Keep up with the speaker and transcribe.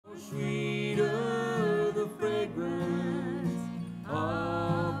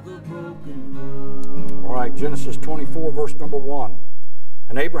Genesis 24, verse number 1.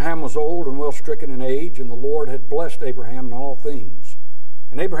 And Abraham was old and well stricken in age, and the Lord had blessed Abraham in all things.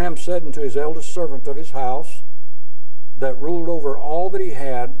 And Abraham said unto his eldest servant of his house, that ruled over all that he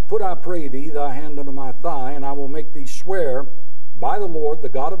had, Put, I pray thee, thy hand under my thigh, and I will make thee swear by the Lord, the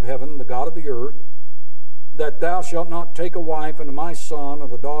God of heaven, the God of the earth, that thou shalt not take a wife unto my son of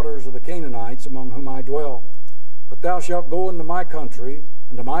the daughters of the Canaanites among whom I dwell. But thou shalt go into my country,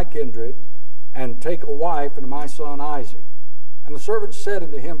 and to my kindred, and take a wife unto my son Isaac. And the servant said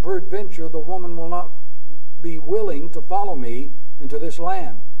unto him, Peradventure the woman will not be willing to follow me into this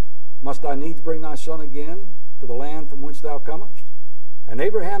land. Must I needs bring thy son again to the land from whence thou comest? And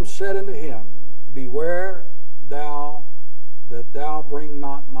Abraham said unto him, Beware thou that thou bring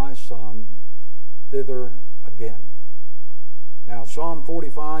not my son thither again. Now Psalm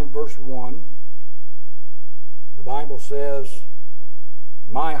 45 verse 1, the Bible says,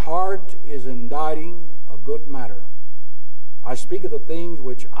 My heart is inditing a good matter. I speak of the things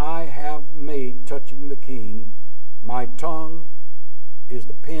which I have made touching the king. My tongue is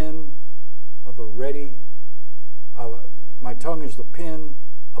the pen of a ready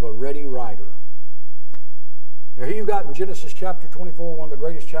writer. Now here you've got in Genesis chapter 24, one of the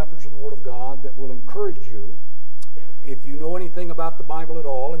greatest chapters in the Word of God that will encourage you. If you know anything about the Bible at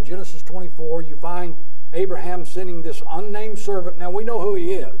all, in Genesis 24 you find Abraham sending this unnamed servant. Now we know who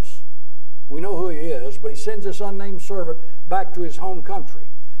he is. We know who he is, but he sends this unnamed servant back to his home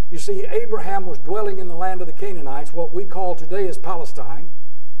country. You see, Abraham was dwelling in the land of the Canaanites, what we call today as Palestine.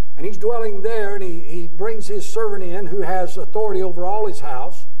 And he's dwelling there, and he brings his servant in who has authority over all his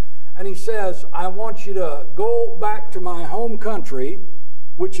house. And he says, I want you to go back to my home country,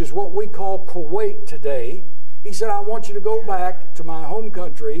 which is what we call Kuwait today. He said, I want you to go back to my home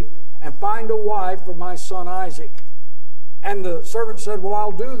country and find a wife for my son Isaac. And the servant said, well,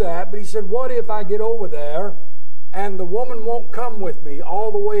 I'll do that. But he said, what if I get over there and the woman won't come with me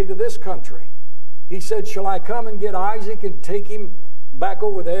all the way to this country? He said, shall I come and get Isaac and take him back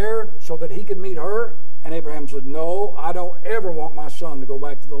over there so that he can meet her? And Abraham said, no, I don't ever want my son to go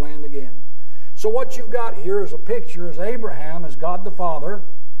back to the land again. So what you've got here is a picture as Abraham as God the Father.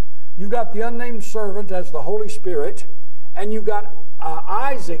 You've got the unnamed servant as the Holy Spirit. And you've got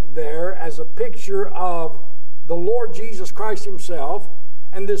Isaac there as a picture of the Lord Jesus Christ himself.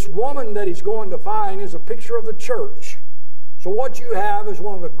 And this woman that he's going to find is a picture of the church. So what you have is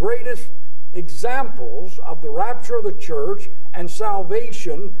one of the greatest examples of the rapture of the church and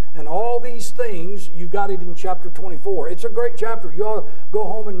salvation and all these things. You've got it in chapter 24. It's a great chapter. You ought to go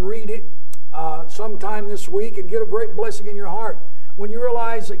home and read it sometime this week and get a great blessing in your heart when you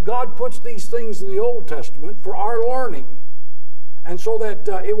realize that God puts these things in the Old Testament for our learning, and so that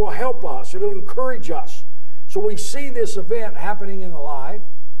it will help us, it'll encourage us. So we see this event happening in the life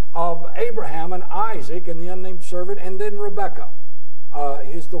of Abraham and Isaac and the unnamed servant, and then Rebekah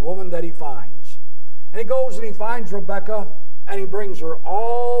is the woman that he finds. And he goes and he finds Rebekah, and he brings her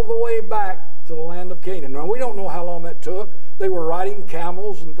all the way back to the land of Canaan. Now, we don't know how long that took. They were riding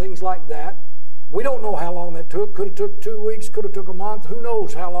camels and things like that. We don't know how long that took. Could have took 2 weeks, could have took a month. Who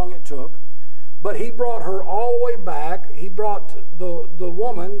knows how long it took. But he brought her all the way back. He brought the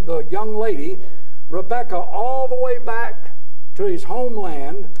woman, the young lady, Rebekah, all the way back to his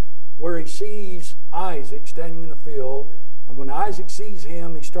homeland, where he sees Isaac standing in the field. And when Isaac sees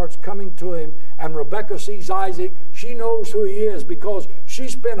him, he starts coming to him. And Rebekah sees Isaac. She knows who he is because she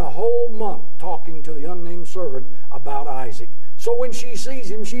spent a whole month talking to the unnamed servant about Isaac. So when she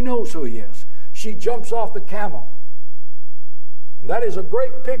sees him, she knows who he is. She jumps off the camel. And that is a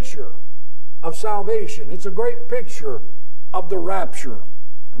great picture of salvation. It's a great picture of the rapture.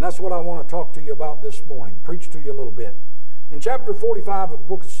 And that's what I want to talk to you about this morning, preach to you a little bit. In chapter 45 of the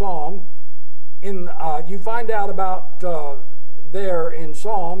book of Psalm, you find out about there in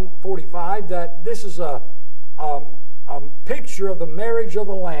Psalm 45 that this is a picture of the marriage of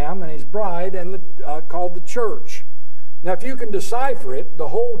the Lamb and his bride, and called the church. Now, if you can decipher it, the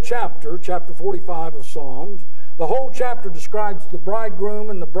whole chapter 45 of Psalms, the whole chapter describes the bridegroom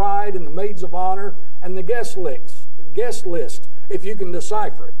and the bride and the maids of honor and the guest list, if you can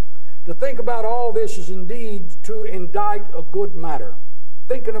decipher it. To think about all this is indeed to indite a good matter.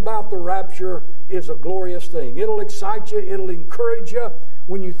 Thinking about the rapture is a glorious thing. It'll excite you. It'll encourage you.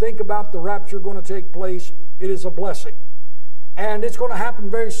 When you think about the rapture going to take place, it is a blessing. And it's going to happen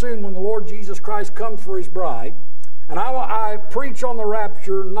very soon when the Lord Jesus Christ comes for his bride. And I preach on the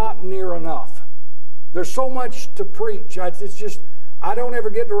rapture not near enough. There's so much to preach. It's just, I don't ever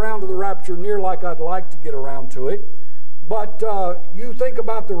get around to the rapture near like I'd like to get around to it. But you think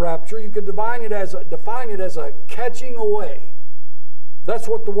about the rapture, you could define it as a catching away. That's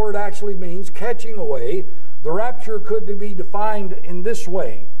what the word actually means, catching away. The rapture could be defined in this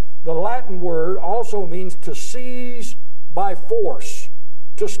way. The Latin word also means to seize by force,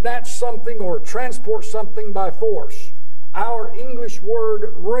 to snatch something or transport something by force. Our English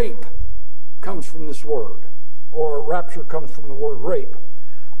word rape comes from this word, or rapture comes from the word rape.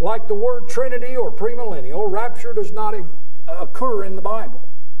 Like the word Trinity or premillennial, rapture does not occur in the Bible.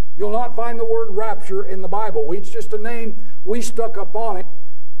 You'll not find the word rapture in the Bible. It's just a name we stuck up on it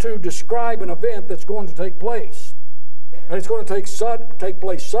to describe an event that's going to take place. And it's going to take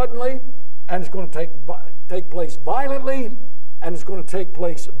place suddenly, and it's going to take place violently, and it's going to take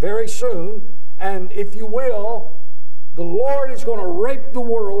place very soon. And if you will, the Lord is going to rape the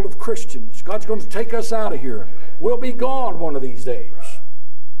world of Christians. God's going to take us out of here. We'll be gone one of these days.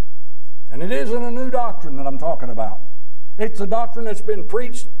 And it isn't a new doctrine that I'm talking about. It's a doctrine that's been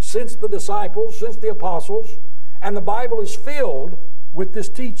preached since the disciples, since the apostles, and the Bible is filled with this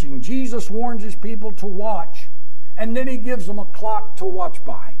teaching. Jesus warns his people to watch, and then he gives them a clock to watch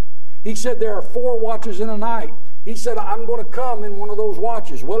by. He said there are 4 watches in a night. He said, I'm going to come in one of those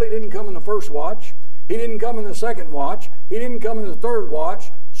watches. Well, he didn't come in the first watch. He didn't come in the second watch. He didn't come in the third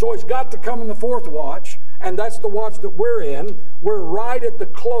watch. So he's got to come in the 4th watch, and that's the watch that we're in. We're right at the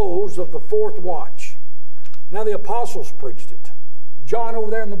close of the 4th watch. Now, the apostles preached it. John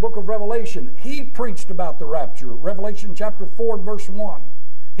over there in the book of Revelation, he preached about the rapture. Revelation chapter 4 and verse 1.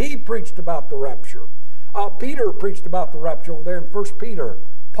 He preached about the rapture. Peter preached about the rapture over there in 1 Peter.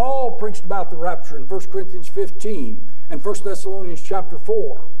 Paul preached about the rapture in 1 Corinthians 15 and 1 Thessalonians chapter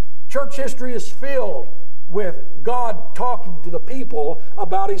 4. Church history is filled with God talking to the people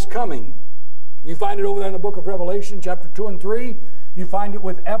about his coming. You find it over there in the book of Revelation chapter 2 and 3. You find it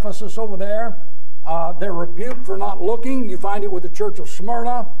with Ephesus over there. They're rebuked for not looking. You find it with the church of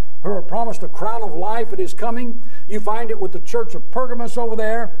Smyrna, who are promised a crown of life at his coming. You find it with the church of Pergamos over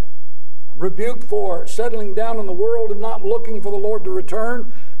there, rebuked for settling down in the world and not looking for the Lord to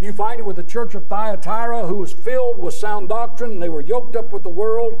return. You find it with the church of Thyatira, who was filled with sound doctrine. They were yoked up with the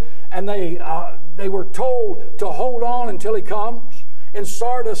world, and they were told to hold on until he comes. In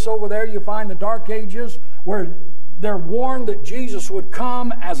Sardis over there, you find the Dark Ages, where they're warned that Jesus would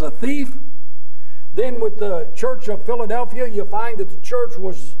come as a thief. Then with the church of Philadelphia, you find that the church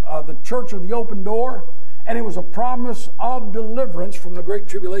was the church of the open door, and it was a promise of deliverance from the great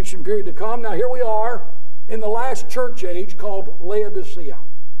tribulation period to come. Now here we are in the last church age called Laodicea.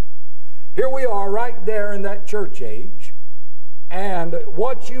 Here we are right there in that church age, and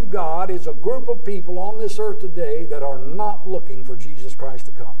what you've got is a group of people on this earth today that are not looking for Jesus Christ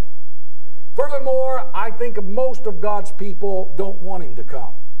to come. Furthermore, I think most of God's people don't want him to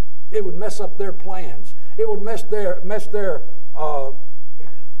come. It would mess up their plans. It would mess their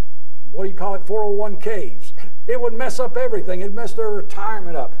 401ks. It would mess up everything. It'd mess their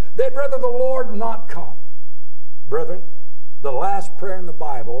retirement up. They'd rather the Lord not come. Brethren, the last prayer in the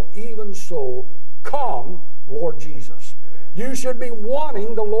Bible, even so, come, Lord Jesus. You should be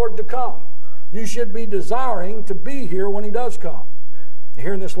wanting the Lord to come. You should be desiring to be here when he does come.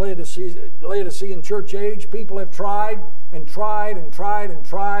 Here in this Laodicean church age, people have tried and tried and tried and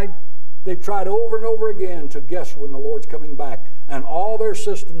tried. They've tried over and over again to guess when the Lord's coming back. And all their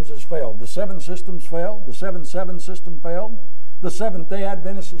systems has failed. The 7 systems failed. The 7-7 system failed. The Seventh-day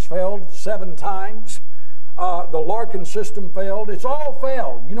Adventists has failed 7 times. The Larkin system failed. It's all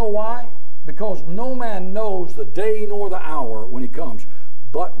failed. You know why? Because no man knows the day nor the hour when he comes.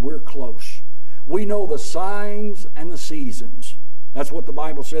 But we're close. We know the signs and the seasons. That's what the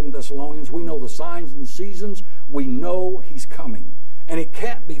Bible said in Thessalonians. We know the signs and the seasons. We know he's coming. And it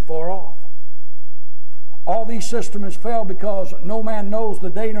can't be far off. All these systems fail because no man knows the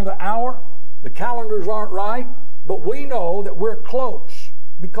day nor the hour. The calendars aren't right. But we know that we're close.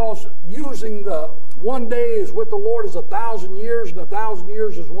 Because using the one day is with the Lord is 1,000 years, and 1,000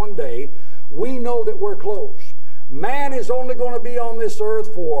 years is one day, we know that we're close. Man is only going to be on this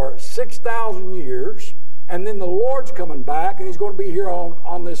earth for 6,000 years. And then the Lord's coming back, and he's going to be here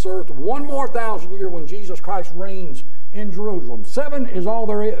on this earth one more 1,000 years when Jesus Christ reigns in Jerusalem. 7 is all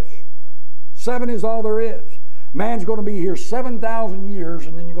there is. 7 is all there is. Man's going to be here 7,000 years,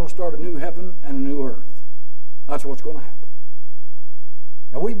 and then you're going to start a new heaven and a new earth. That's what's going to happen.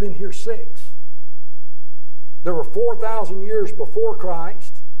 Now, we've been here 6. There were 4,000 years before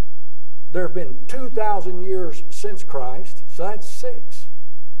Christ. There have been 2,000 years since Christ, so that's 6.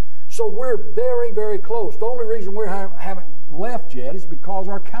 So we're very, very close. The only reason we haven't left yet is because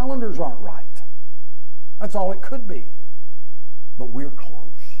our calendars aren't right. That's all it could be. But we're close.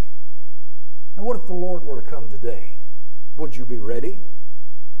 Now, what if the Lord were to come today? Would you be ready?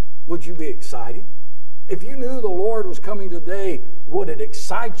 Would you be excited? If you knew the Lord was coming today, would it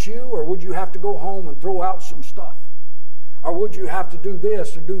excite you, or would you have to go home and throw out some stuff? Or would you have to do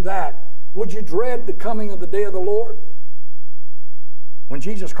this or do that? Would you dread the coming of the day of the Lord? When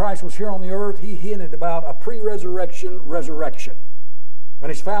Jesus Christ was here on the earth, he hinted about a pre-resurrection resurrection. And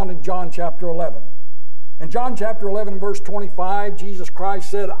it's found in John chapter 11. In John chapter 11 verse 25, Jesus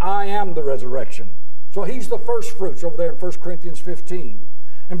Christ said, I am the resurrection. So he's the first fruits over there in 1 Corinthians 15.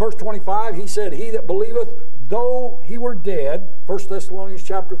 In verse 25, he said, he that believeth, though he were dead, 1 Thessalonians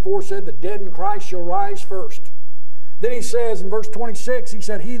chapter 4 said, the dead in Christ shall rise first. Then he says in verse 26, he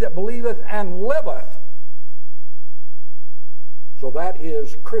said, he that believeth and liveth. So that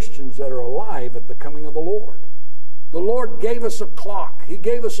is Christians that are alive at the coming of the Lord. The Lord gave us a clock. He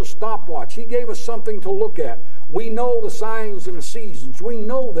gave us a stopwatch. He gave us something to look at. We know the signs and the seasons. We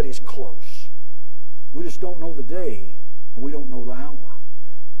know that He's close. We just don't know the day, and we don't know the hour.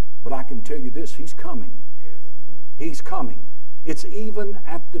 But I can tell you this, He's coming. He's coming. It's even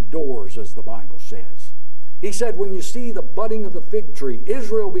at the doors, as the Bible says. He said, when you see the budding of the fig tree,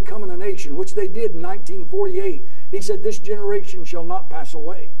 Israel becoming a nation, which they did in 1948, He said, this generation shall not pass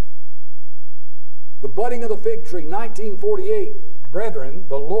away. The budding of the fig tree, 1948, brethren,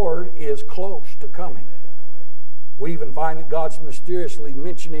 the Lord is close to coming. We even find that God's mysteriously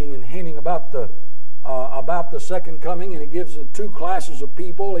mentioning and hinting about the second coming, and He gives the two classes of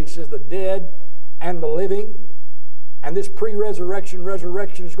people. He says the dead and the living. And this pre-resurrection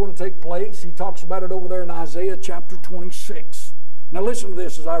resurrection is going to take place. He talks about it over there in Isaiah chapter 26. Now listen to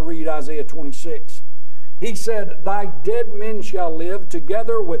this as I read Isaiah 26. He said, thy dead men shall live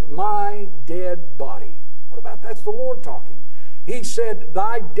together with my dead body. What about that's the Lord talking? He said,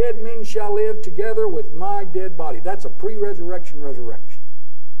 thy dead men shall live together with my dead body. That's a pre-resurrection resurrection.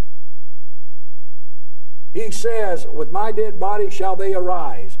 He says, with my dead body shall they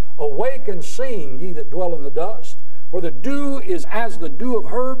arise. Awake and sing, ye that dwell in the dust. For the dew is as the dew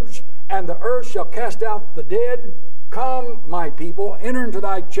of herbs, and the earth shall cast out the dead. Come, my people, enter into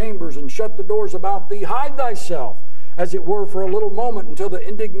thy chambers, and shut the doors about thee. Hide thyself, as it were, for a little moment, until the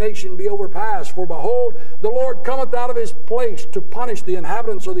indignation be overpast. For behold, the Lord cometh out of His place to punish the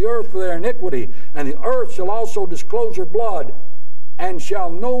inhabitants of the earth for their iniquity. And the earth shall also disclose her blood, and shall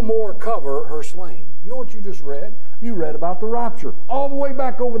no more cover her slain. You know what you just read? You read about the rapture, all the way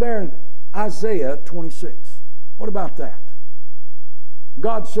back over there in Isaiah 26. What about that?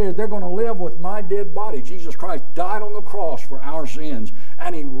 God said they're going to live with my dead body. Jesus Christ died on the cross for our sins,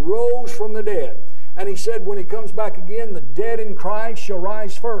 and He rose from the dead. And He said when He comes back again, the dead in Christ shall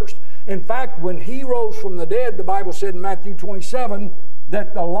rise first. In fact, when He rose from the dead, the Bible said in Matthew 27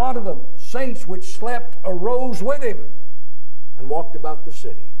 that a lot of the saints which slept arose with Him and walked about the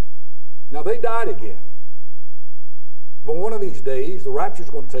city. Now they died again. But one of these days, the rapture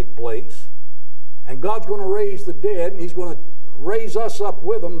is going to take place, and God's going to raise the dead, and He's going to raise us up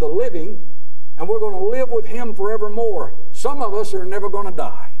with them, the living, and we're going to live with Him forevermore. Some of us are never going to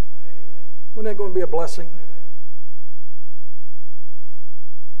die. Isn't that going to be a blessing?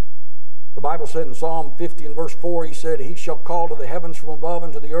 The Bible said in Psalm 50 and verse 4, He said, He shall call to the heavens from above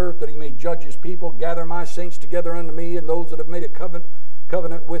and to the earth, that He may judge His people. Gather my saints together unto me, and those that have made a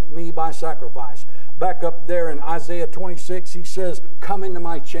covenant with me by sacrifice. Back up there in Isaiah 26, He says, come into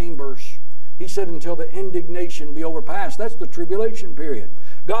my chambers. He said, until the indignation be overpast. That's the tribulation period.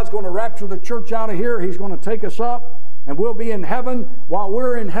 God's going to rapture the church out of here. He's going to take us up, and we'll be in heaven. While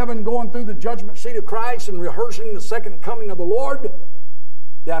we're in heaven going through the judgment seat of Christ and rehearsing the second coming of the Lord,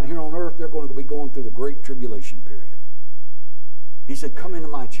 down here on earth, they're going to be going through the great tribulation period. He said, come into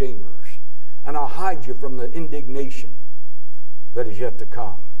my chambers, and I'll hide you from the indignation that is yet to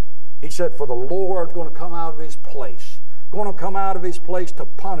come. He said, for the Lord's going to come out of His place. Going to come out of His place to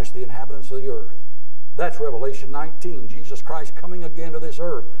punish the inhabitants of the earth. That's Revelation 19. Jesus Christ coming again to this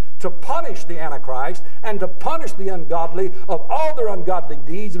earth to punish the Antichrist and to punish the ungodly of all their ungodly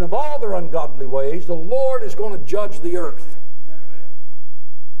deeds and of all their ungodly ways. The Lord is going to judge the earth.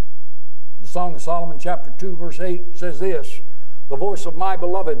 The Song of Solomon chapter 2 verse 8 says this, the voice of my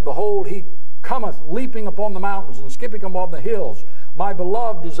beloved, behold, He cometh leaping upon the mountains and skipping upon the hills. My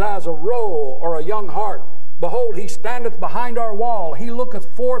beloved is as a roe or a young hart. Behold, He standeth behind our wall. He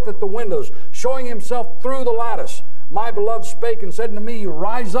looketh forth at the windows, showing Himself through the lattice. My beloved spake and said unto me,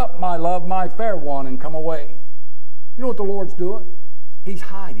 rise up, my love, my fair one, and come away. You know what the Lord's doing? He's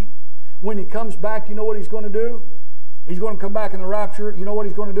hiding. When He comes back, you know what He's going to do? He's going to come back in the rapture. You know what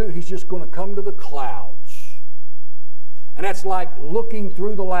He's going to do? He's just going to come to the clouds. And that's like looking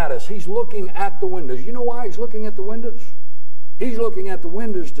through the lattice. He's looking at the windows. You know why He's looking at the windows? He's looking at the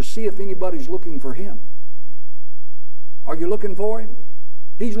windows to see if anybody's looking for Him. Are you looking for Him?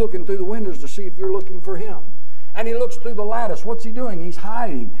 He's looking through the windows to see if you're looking for Him. And He looks through the lattice. What's He doing? He's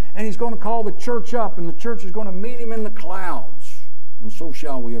hiding. And He's going to call the church up, and the church is going to meet Him in the clouds. And so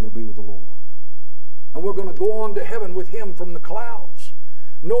shall we ever be with the Lord. And we're going to go on to heaven with Him from the clouds.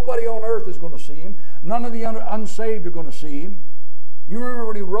 Nobody on earth is going to see Him. None of the unsaved are going to see Him. You remember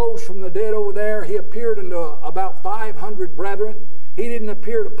when He rose from the dead over there, He appeared unto about 500 brethren. He didn't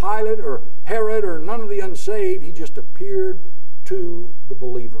appear to Pilate or Herod or none of the unsaved. He just appeared to the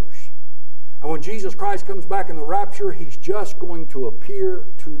believers. And when Jesus Christ comes back in the rapture, He's just going to appear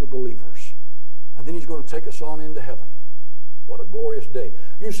to the believers. And then He's going to take us on into heaven. What a glorious day.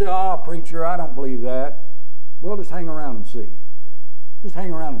 You say, preacher, I don't believe that. Well, just hang around and see. Just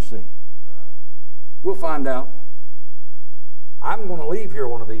hang around and see. We'll find out. I'm going to leave here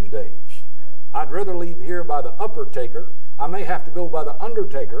one of these days. I'd rather leave here by the upper taker. I may have to go by the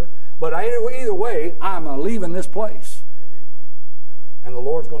undertaker, but either way, I'm leaving this place. And the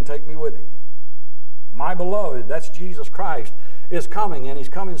Lord's going to take me with Him. My beloved, that's Jesus Christ, is coming, and He's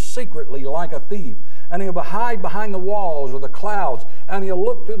coming secretly like a thief. And He'll hide behind the walls or the clouds, and He'll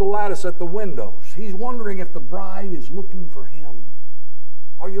look through the lattice at the windows. He's wondering if the bride is looking for Him.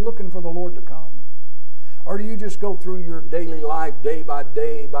 Are you looking for the Lord to come? Or do you just go through your daily life day by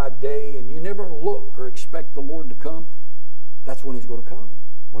day by day, and you never look or expect the Lord to come? That's when He's going to come,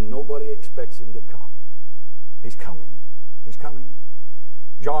 when nobody expects Him to come. He's coming. He's coming.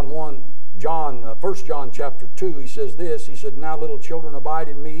 1 John chapter 2, he says this. He said, "Now little children, abide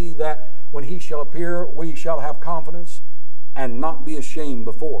in me, that when He shall appear, we shall have confidence and not be ashamed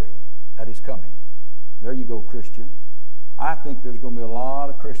before Him at His coming." There you go, Christian. I think there's going to be a lot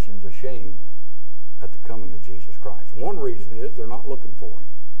of Christians ashamed at the coming of Jesus Christ. One reason is they're not looking for Him.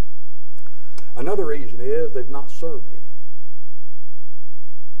 Another reason is they've not served Him.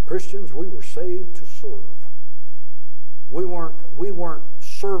 Christians, we were saved to serve. We weren't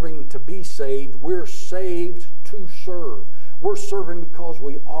serving to be saved. We're saved to serve. We're serving because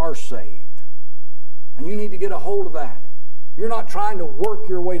we are saved. And you need to get a hold of that. You're not trying to work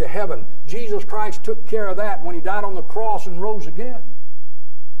your way to heaven. Jesus Christ took care of that when He died on the cross and rose again.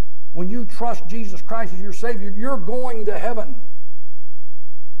 When you trust Jesus Christ as your Savior, you're going to heaven.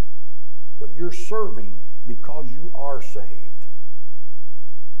 But you're serving because you are saved.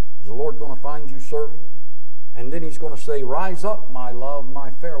 Is the Lord going to find you serving? And then He's going to say, "Rise up, my love,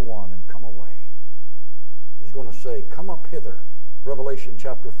 my fair one, and come away." He's going to say, "Come up hither." Revelation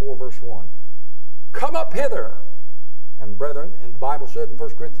chapter 4, verse 1. Come up hither. And brethren, and the Bible said in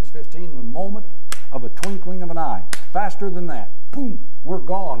 1 Corinthians 15, in a moment of a twinkling of an eye, faster than that, boom, we're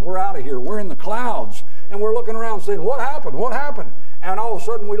gone. We're out of here. We're in the clouds. And we're looking around saying, "What happened? What happened?" And all of a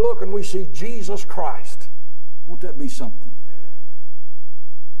sudden we look and we see Jesus Christ. Won't that be something?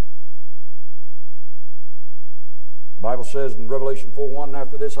 The Bible says in Revelation 4:1, "And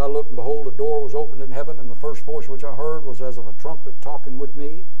after this I looked, and behold, a door was opened in heaven, and the first voice which I heard was as of a trumpet talking with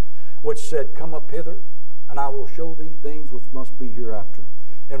me, which said, Come up hither, and I will show thee things which must be hereafter."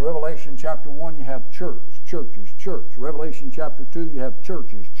 In Revelation chapter 1, you have church, churches, church. Revelation chapter 2, you have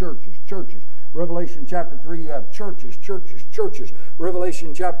churches, churches, churches. Revelation chapter 3, you have churches, churches, churches.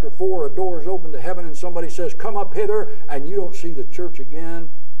 Revelation chapter 4, a door is open to heaven, and somebody says, "Come up hither," and you don't see the church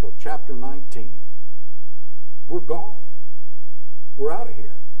again till chapter 19. We're gone. We're out of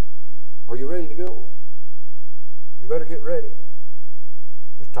here. Are you ready to go? You better get ready.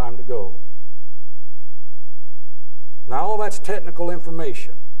 It's time to go. Now, all that's technical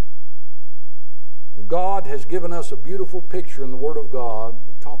information. God has given us a beautiful picture in the Word of God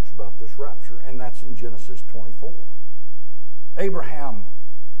that talks about this rapture, and that's in Genesis 24. Abraham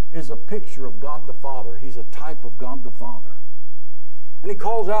is a picture of God the Father. He's a type of God the Father. And he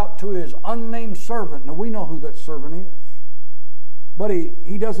calls out to his unnamed servant. Now we know who that servant is. But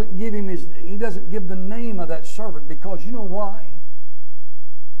he doesn't give the name of that servant, because you know why?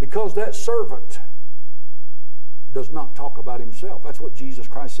 Because that servant does not talk about himself. That's what Jesus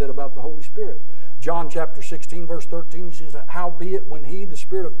Christ said about the Holy Spirit. John chapter 16, verse 13, he says, "Howbeit when He, the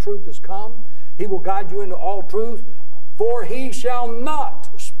Spirit of truth, is come, He will guide you into all truth, for He shall not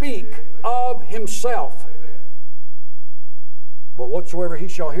speak of Himself. But whatsoever He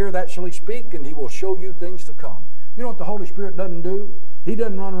shall hear, that shall He speak, and He will show you things to come." You know what the Holy Spirit doesn't do? He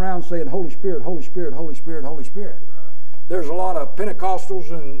doesn't run around saying, "Holy Spirit, Holy Spirit, Holy Spirit, Holy Spirit." There's a lot of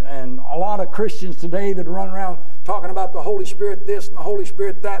Pentecostals and a lot of Christians today that run around talking about the Holy Spirit this and the Holy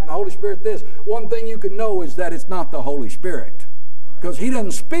Spirit that and the Holy Spirit this. One thing you can know is that it's not the Holy Spirit, because He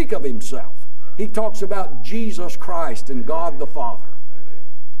doesn't speak of Himself. He talks about Jesus Christ and God the Father.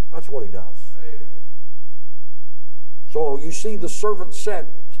 That's what He does. So you see the servant said,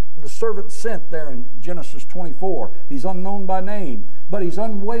 the servant sent there in Genesis 24. He's unknown by name, but he's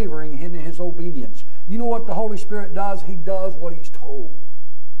unwavering in his obedience. You know what the Holy Spirit does? He does what he's told.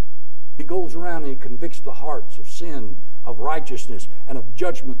 He goes around and he convicts the hearts of sin, of righteousness, and of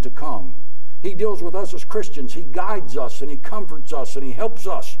judgment to come. He deals with us as Christians. He guides us and he comforts us and he helps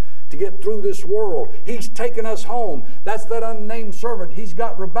us to get through this world. He's taken us home. That's that unnamed servant. He's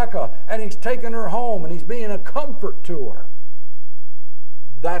got Rebecca and he's taken her home and he's being a comfort to her.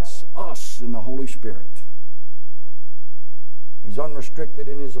 That's us in the Holy Spirit. He's unrestricted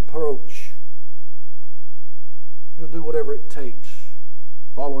in his approach. He'll do whatever it takes,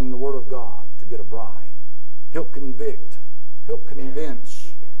 following the Word of God, to get a bride. He'll convict. He'll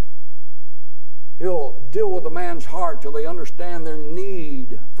convince. He'll deal with a man's heart till they understand their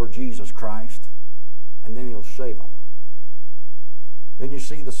need for Jesus Christ, and then he'll save them. Then you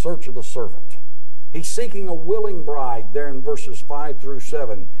see the search of the servant. He's seeking a willing bride there in verses 5 through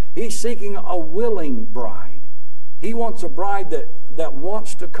 7. He's seeking a willing bride. He wants a bride that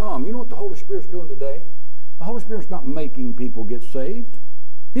wants to come. You know what the Holy Spirit's doing today? The Holy Spirit's not making people get saved.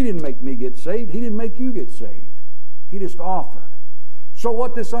 He didn't make me get saved. He didn't make you get saved. He just offered. So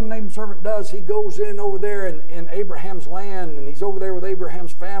what this unnamed servant does, he goes in over there in Abraham's land, and he's over there with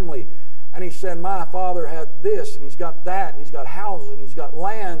Abraham's family. And he said, my father had this, and he's got that, and he's got houses, and he's got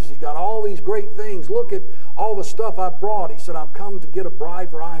lands, he's got all these great things. Look at all the stuff I brought. He said, I've come to get a bride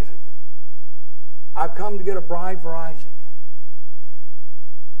for Isaac. I've come to get a bride for Isaac.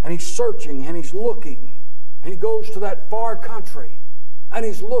 And he's searching, and he's looking. And he goes to that far country, and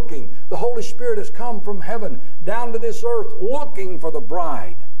he's looking. The Holy Spirit has come from heaven down to this earth looking for the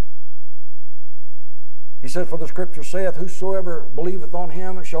bride. He said, for the Scripture saith, whosoever believeth on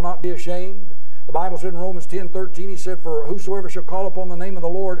him shall not be ashamed. The Bible said in Romans 10:13, he said, for whosoever shall call upon the name of the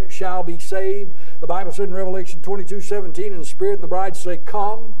Lord shall be saved. The Bible said in Revelation 22:17, and the Spirit and the bride say,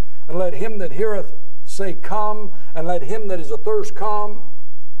 come. And let him that heareth say, come. And let him that is athirst come.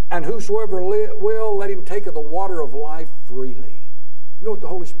 And whosoever will, let him take of the water of life freely. You know what the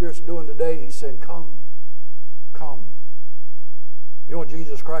Holy Spirit's doing today? He's saying, come, come. You know what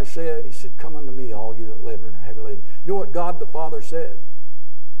Jesus Christ said? He said, come unto me, all you that labor and are heavy laden. You know what God the Father said?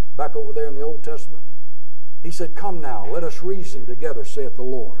 Back over there in the Old Testament. He said, come now, let us reason together, saith the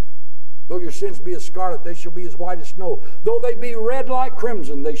Lord. Though your sins be as scarlet, they shall be as white as snow. Though they be red like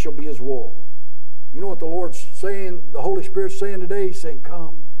crimson, they shall be as wool. You know what the Lord's saying, the Holy Spirit's saying today? He's saying,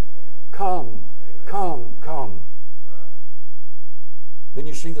 come, come, come, come. Then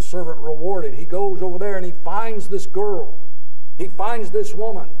you see the servant rewarded. He goes over there and he finds this girl. He finds this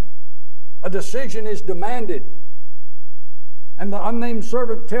woman. A decision is demanded. And the unnamed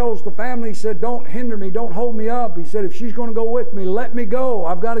servant tells the family, he said, don't hinder me, don't hold me up. He said, if she's going to go with me, let me go.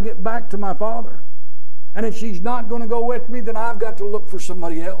 I've got to get back to my father. And if she's not going to go with me, then I've got to look for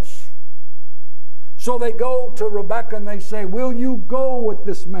somebody else. So they go to Rebecca and they say, will you go with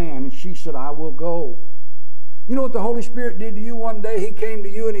this man? And she said, I will go. You know what the Holy Spirit did to you one day? He came to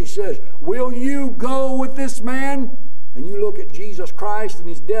you and he says, will you go with this man? And you look at Jesus Christ and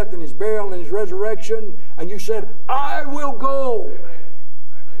his death and his burial and his resurrection, and you said, I will go. Amen.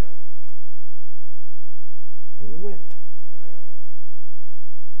 Amen. And you went. Amen.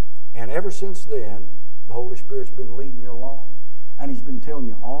 And ever since then, the Holy Spirit's been leading you along, and he's been telling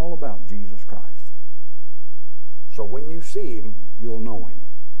you all about Jesus Christ. So when you see him, you'll know him.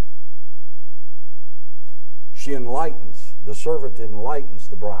 She enlightens, the servant enlightens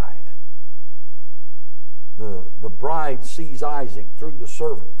the bride. The bride sees Isaac through the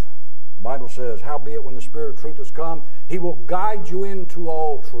servant. The Bible says, howbeit when the Spirit of truth is come, he will guide you into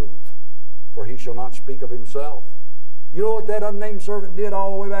all truth, for he shall not speak of himself. You know what that unnamed servant did all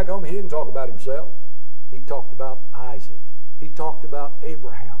the way back home? He didn't talk about himself. He talked about Isaac. He talked about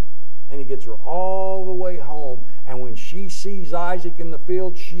Abraham. And he gets her all the way home, and when she sees Isaac in the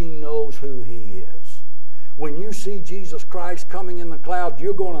field, she knows who he is. When you see Jesus Christ coming in the cloud,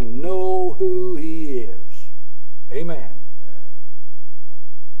 you're going to know who he is. Amen.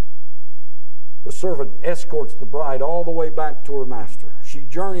 The servant escorts the bride all the way back to her master. He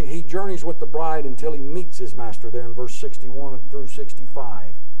journeys with the bride until he meets his master there in verse 61 through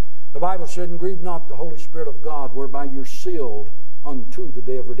 65. The Bible said, and grieve not the Holy Spirit of God, whereby you're sealed unto the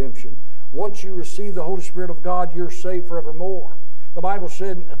day of redemption. Once you receive the Holy Spirit of God, you're saved forevermore. The Bible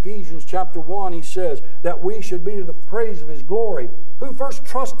said in Ephesians chapter 1, he says that we should be to the praise of his glory, who first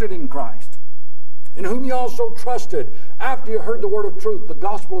trusted in Christ, in whom ye also trusted, after you heard the word of truth, the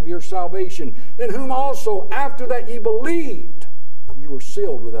gospel of your salvation, in whom also, after that ye believed, you were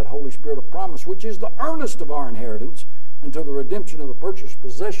sealed with that Holy Spirit of promise, which is the earnest of our inheritance, until the redemption of the purchased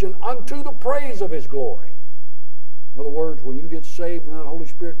possession, unto the praise of his glory. In other words, when you get saved and that Holy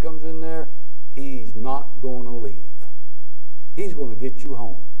Spirit comes in there, He's not going to leave. He's going to get you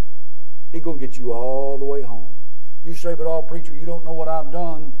home. He's going to get you all the way home. You say, but preacher, you don't know what I've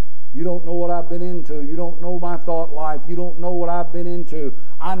done. You don't know what I've been into. You don't know my thought life. You don't know what I've been into.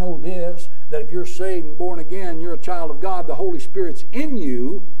 I know this, that if you're saved and born again, you're a child of God, the Holy Spirit's in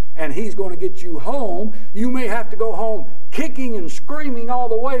you, and He's going to get you home. You may have to go home kicking and screaming all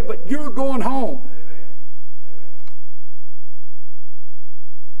the way, but you're going home.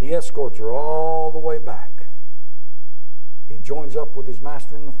 He escorts her all the way back. He joins up with his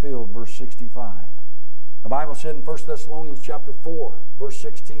master in the field, verse 65. The Bible said in 1 Thessalonians chapter 4, verse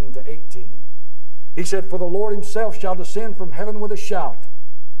 16 to 18, He said, For the Lord Himself shall descend from heaven with a shout,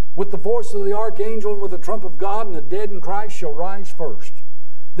 with the voice of the archangel and with the trump of God, and the dead in Christ shall rise first.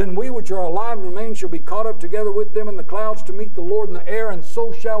 Then we which are alive and remain shall be caught up together with them in the clouds to meet the Lord in the air, and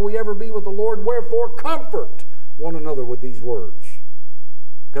so shall we ever be with the Lord. Wherefore comfort one another with these words.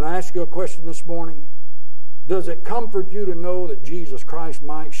 Can I ask you a question this morning? Does it comfort you to know that Jesus Christ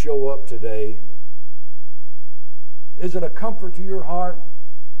might show up today? Is it a comfort to your heart?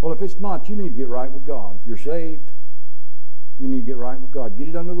 Well, if it's not, you need to get right with God. If you're saved, you need to get right with God. Get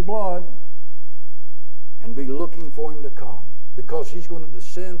it under the blood and be looking for Him to come, because He's going to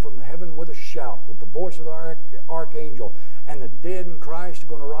descend from the heaven with a shout, with the voice of the archangel, and the dead in Christ are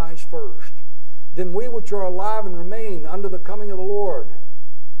going to rise first. Then we which are alive and remain under the coming of the Lord,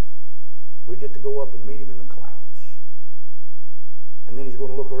 we get to go up and meet Him in the clouds. And then He's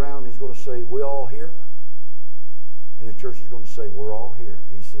going to look around and He's going to say, we all here? And the church is going to say, we're all here.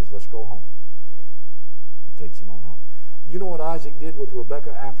 He says, let's go home. He takes him on home. You know what Isaac did with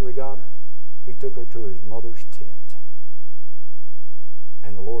Rebekah after he got her? He took her to his mother's tent.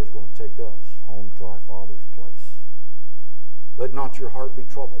 And the Lord's going to take us home to our Father's place. Let not your heart be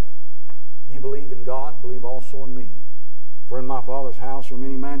troubled. You believe in God, believe also in me. For in my Father's house are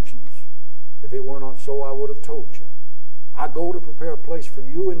many mansions. If it were not so, I would have told you. I go to prepare a place for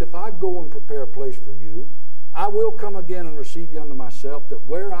you, and if I go and prepare a place for you, I will come again and receive you unto myself, that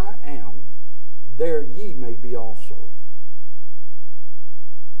where I am, there ye may be also.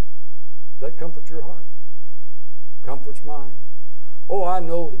 That comforts your heart. Comforts mine. Oh, I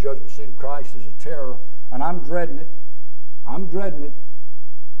know the judgment seat of Christ is a terror, and I'm dreading it. I'm dreading it.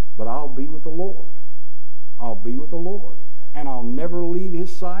 But I'll be with the Lord. I'll be with the Lord. And I'll never leave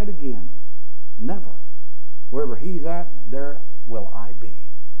His side again. Never. Wherever He's at, there will I be.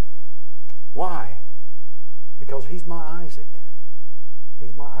 Why? Because He's my Isaac.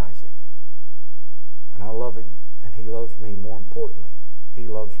 He's my Isaac. And I love Him, and He loves me. More importantly, He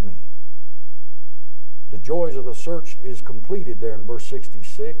loves me. The joys of the search is completed there in verse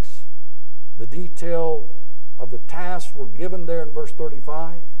 66. The detail of the tasks were given there in verse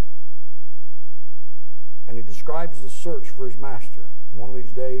 35. And he describes the search for his master. And one of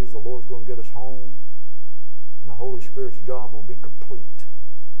these days, the Lord's going to get us home, and the Holy Spirit's job will be complete.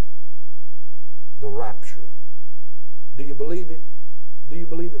 The rapture. Do you believe it? Do you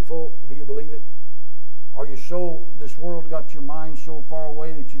believe it, folk? Do you believe it? Are you so, this world got your mind so far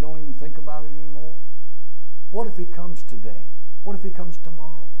away that you don't even think about it anymore? What if He comes today? What if He comes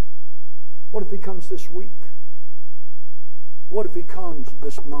tomorrow? What if He comes this week? What if He comes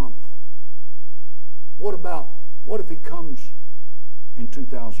this month? What if He comes in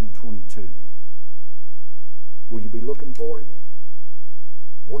 2022? Will you be looking for Him?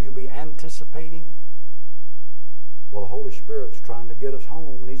 Will you be anticipating? Well, the Holy Spirit's trying to get us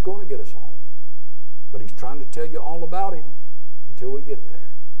home, and He's going to get us home. But He's trying to tell you all about Him until we get there.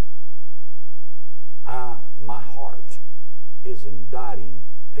 My heart is inditing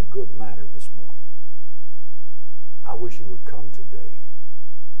a good matter this morning. I wish He would come today.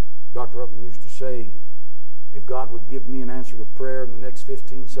 Dr. Ruckman used to say, if God would give me an answer to prayer in the next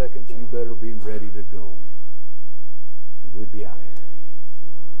 15 seconds, you better be ready to go, because we'd be out of here.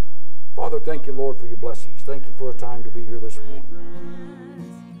 Father, thank you, Lord, for your blessings. Thank you for a time to be here this morning.